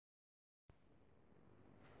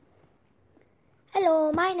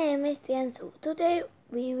Hello, my name is Tiansu. Today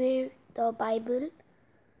we read the Bible.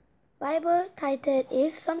 Bible title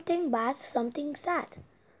is Something Bad, Something Sad.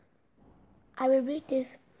 I will read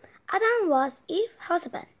this. Adam was Eve's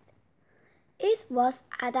husband. Eve was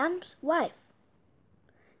Adam's wife.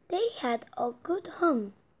 They had a good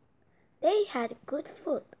home. They had good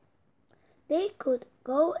food. They could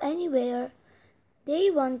go anywhere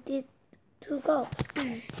they wanted to go.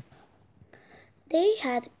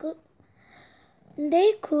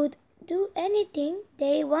 They could do anything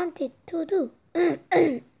they wanted to do.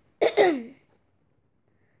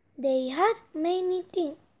 They had many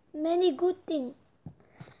good things,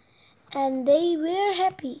 and they were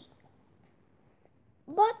happy.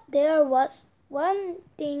 But there was one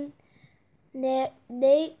thing that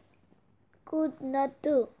they could not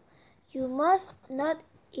do. You must not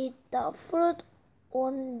eat the fruit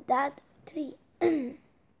on that tree.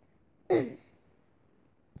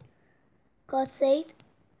 God said,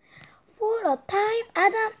 for a time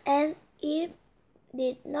Adam and Eve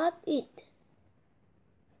did not eat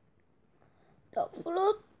the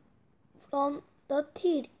fruit from the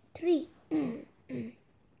tree.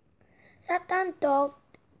 Satan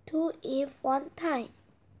talked to Eve one time.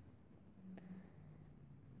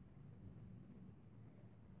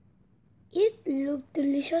 It looked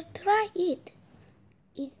delicious. Try it.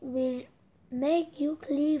 It will make you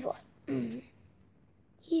clever,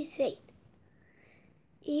 he said.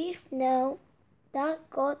 Eve knew that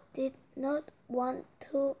God did not want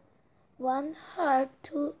her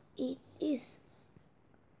to eat it,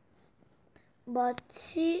 but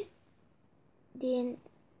she didn't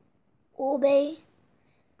obey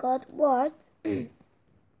God's word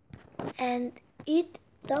and eat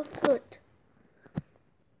the fruit.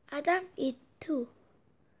 Adam ate too.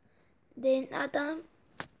 Then Adam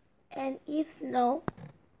and Eve knew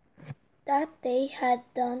that they had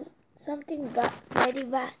done something very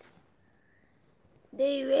bad.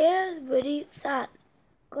 They were very sad.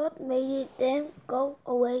 God made them go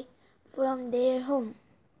away from their home.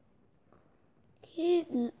 He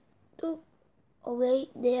took away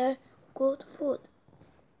their good food.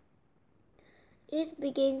 It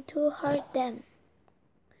began to hurt them.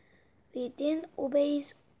 We didn't obey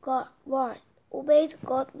God's words.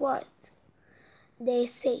 They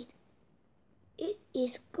said, it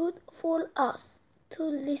is good for us to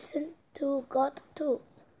listen to God too.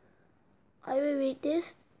 I will read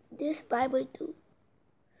this Bible too.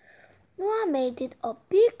 Noah made it a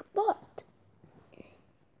big boat.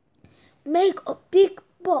 Make a big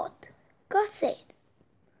boat, God said.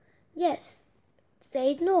 Yes,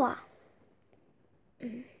 said Noah.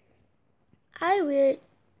 I will.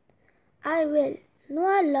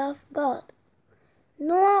 Noah loved God.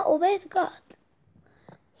 Noah obeyed God.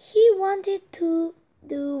 He wanted to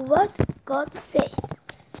do what God said.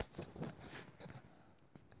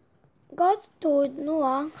 God told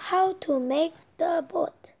Noah how to make the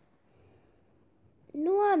boat.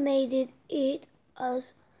 Noah made it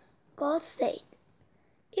as God said.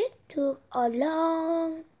 It took a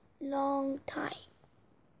long time.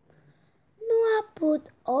 Noah put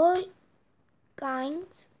all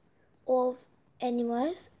kinds of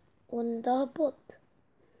animals on the boat.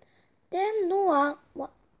 Then Noah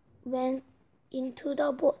went into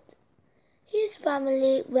the boat. His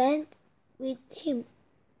family went with him.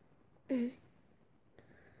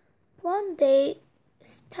 One day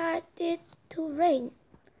started to rain.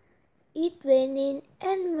 It raining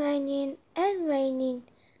and raining and raining.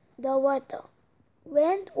 The water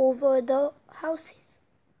went over the houses.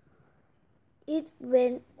 It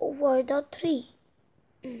went over the tree.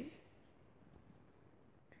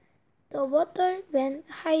 The water went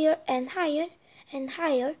higher and higher and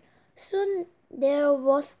higher. Soon there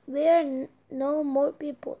were no more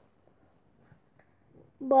people.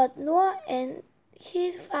 But Noah and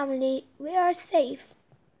his family were safe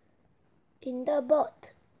in the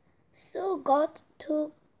boat. So God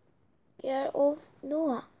took care of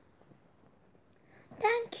Noah.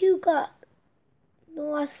 Thank you, God,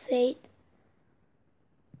 Noah said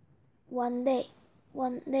one day.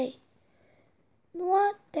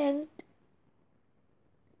 Noah thanked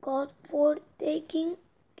God for taking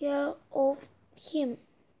care of him.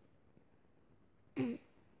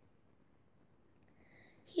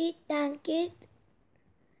 He thanked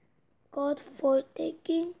God for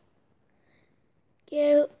taking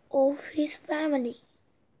care of his family.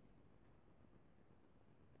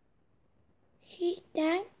 He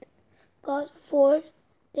thanked God for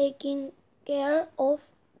taking care of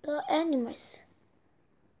the animals.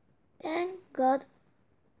 Thank God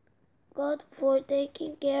for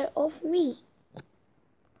taking care of me.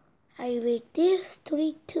 I read this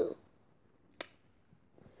story too.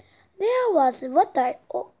 There was water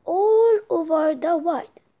all over the world,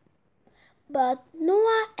 but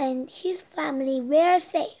Noah and his family were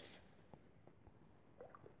safe.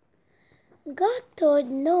 God told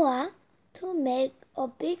Noah to make a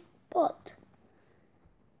big boat.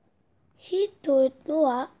 He told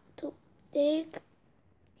Noah to take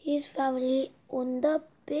his family on the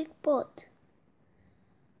big boat.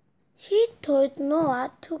 He told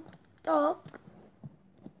Noah to talk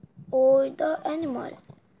all the animals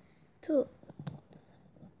too.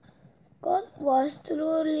 God was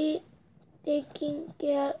truly taking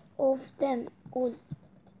care of them all.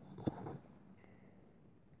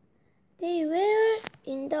 They were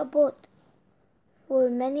in the boat for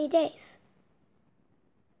many days.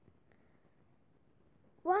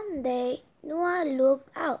 One day, Noah looked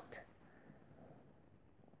out.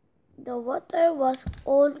 The water was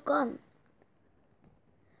all gone.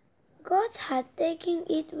 God had taken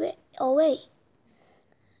it away.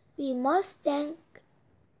 We must thank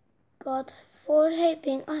God for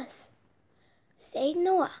helping us, said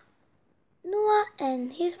Noah. Noah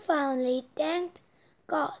and his family thanked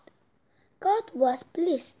God. God was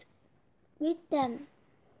pleased with them.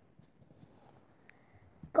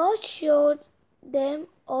 God showed them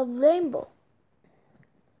a rainbow.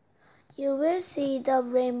 You will see the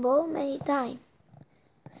rainbow many times,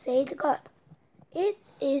 said God. It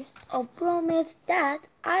is a promise that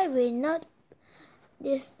I will not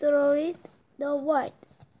destroy the world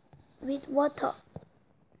with water.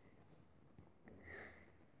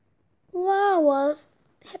 Noah was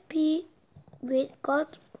happy with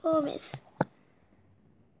God's promise.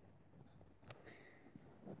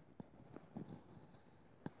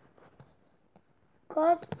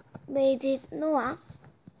 God made Noah,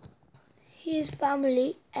 his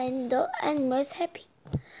family, and the animals happy.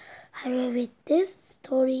 I will read this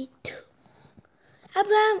story too.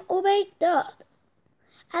 Abraham obeyed God.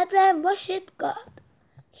 Abraham worshipped God.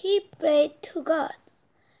 He prayed to God.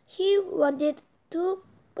 He wanted to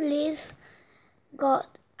please God.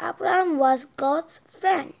 Abraham was God's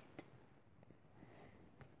friend.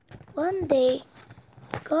 One day,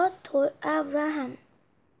 God told Abraham,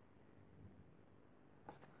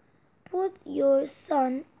 "Put your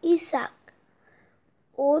son Isaac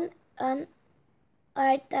on an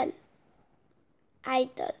altar."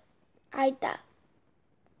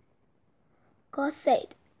 God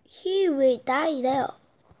said, "He will die there."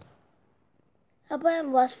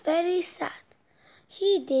 Abraham was very sad.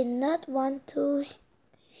 He did not want to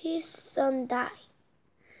his son die.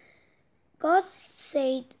 God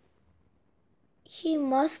said he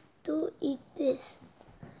must do this.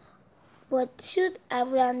 What should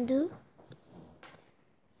Abraham do?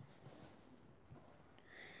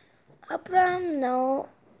 Abraham knew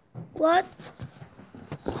what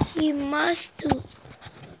he must do.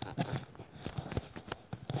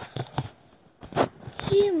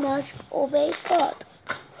 He must obey God.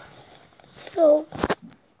 So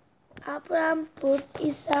Abraham put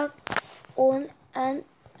Isaac on an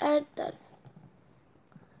altar.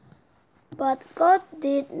 But God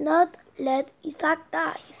did not let Isaac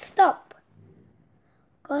die. Stop!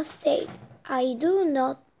 God said, "I do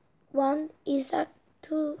not want Isaac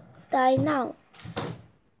to die now.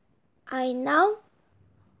 I now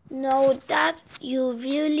know that you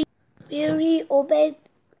really obeyed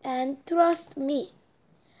and trust me."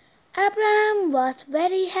 Abraham was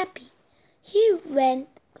very happy. He went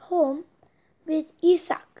home with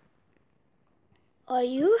Isaac. Are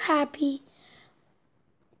you happy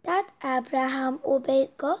that Abraham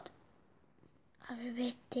obeyed God? I will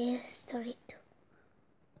read this story too.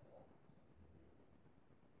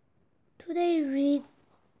 Today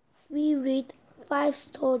we read 5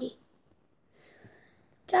 stories.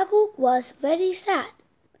 Jacob was very sad.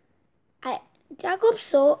 Jacob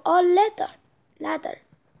saw a ladder.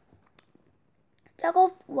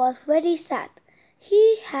 Jacob was very sad.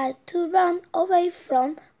 He had to run away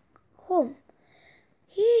from home.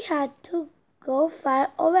 He had to go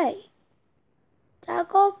far away.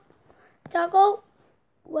 Jacob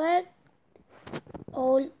worked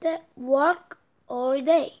all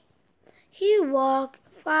day. He walked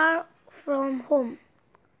far from home.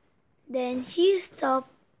 Then he stopped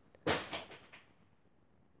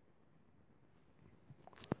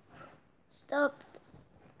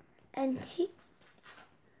and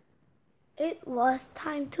it was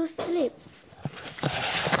time to sleep.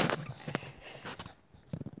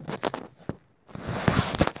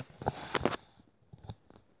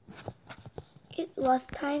 It was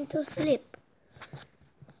time to sleep.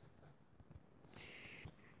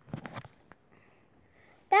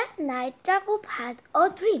 That night Jacob had a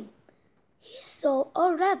dream. He saw a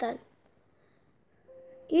ladder.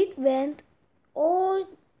 It went all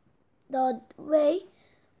the way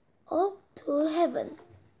up to heaven.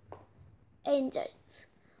 Angels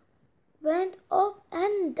went up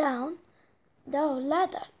and down the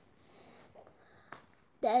ladder.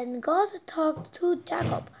 Then God talked to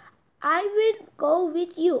Jacob. I will go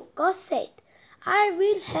with you, God said. I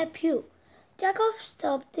will help you. Jacob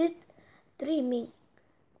stopped dreaming.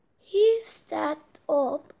 He sat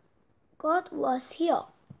up. God was here.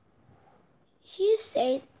 He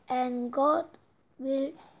said, and God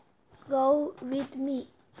will go with me.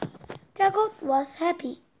 Jacob was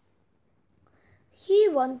happy. He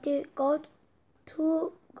wanted God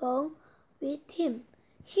to go with him.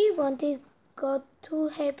 He wanted God to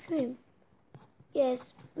help him.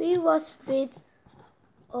 Yes, we was read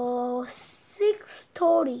a 6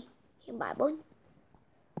 story in Bible.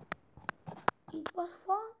 It was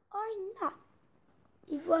fun or not?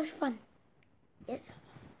 It was fun. Yes.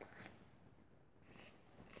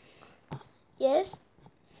 Yes.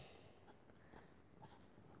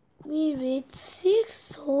 We read 6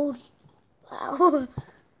 stories. Wow.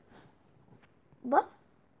 But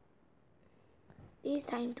it's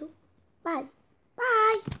time to bye.